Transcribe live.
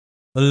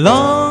A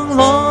long,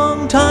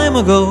 long time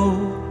ago,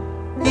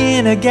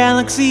 in a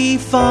galaxy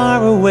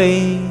far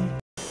away.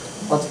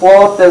 Let's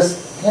blow up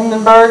this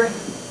Hindenburg.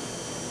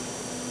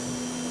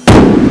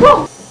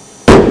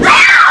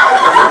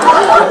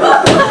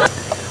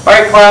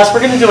 Alright class, we're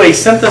going to do a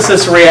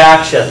synthesis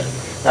reaction.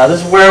 Now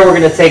this is where we're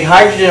going to take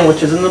hydrogen,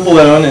 which is in the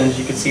balloon, and as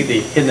you can see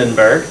the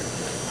Hindenburg.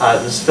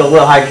 This is filled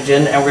with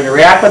hydrogen, and we're going to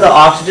react with the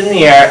oxygen in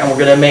the air, and we're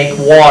going to make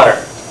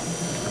water.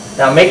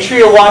 Now make sure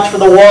you watch for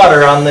the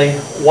water on the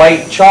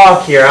white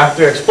chalk here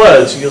after it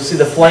explodes. You'll see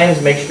the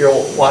flames, make sure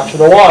you watch for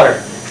the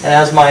water. And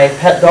as my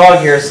pet dog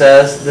here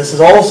says, this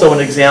is also an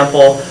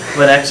example of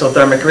an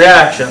exothermic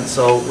reaction.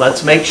 So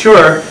let's make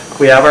sure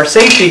we have our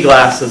safety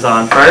glasses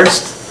on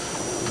first.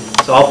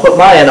 So I'll put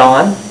mine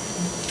on.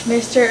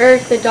 Mr.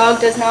 Earth, the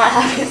dog does not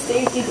have his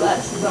safety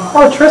glasses on.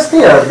 Oh,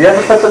 Tristia, you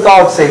ever put the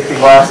dog safety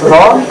glasses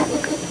on?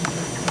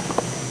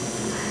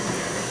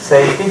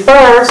 Safety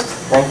first.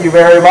 Thank you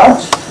very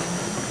much.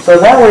 So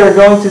now we are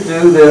going to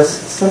do this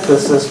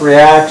synthesis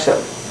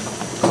reaction.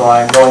 So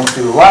I'm going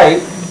to light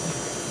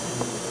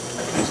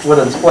this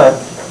wooden splint.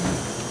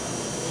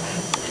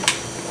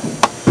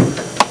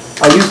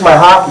 I'll use my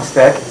hockey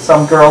stick.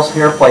 Some girls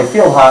here play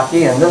field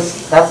hockey, and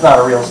that's not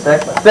a real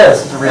stick, but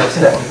this is a real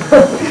stick.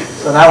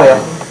 So now we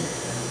have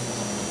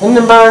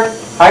Hindenburg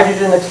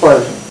hydrogen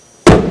explosion.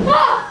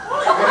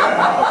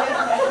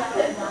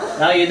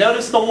 Now you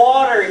notice the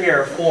water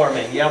here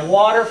forming. You have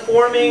water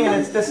forming and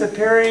it's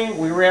disappearing.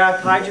 We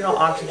react hydrogen to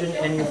oxygen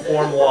and you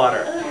form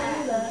water.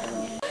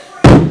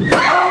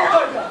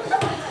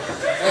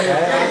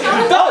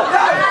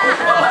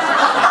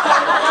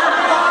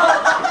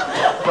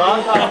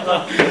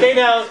 Okay,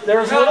 now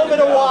there's a little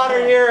bit of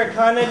water here. It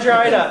kind of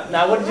dried up.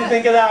 Now what did you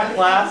think of that,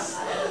 class?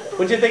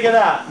 What did you think of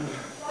that?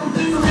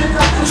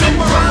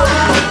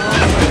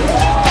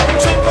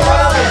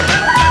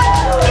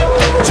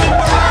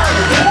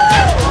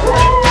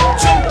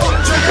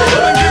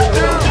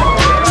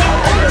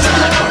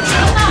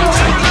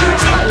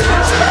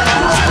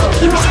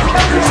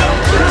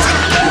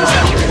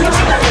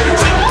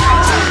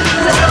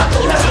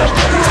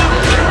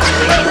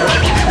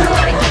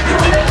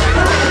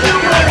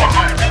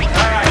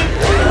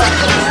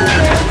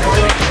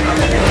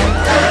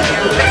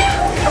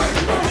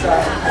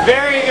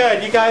 Very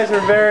good. You guys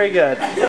are very good.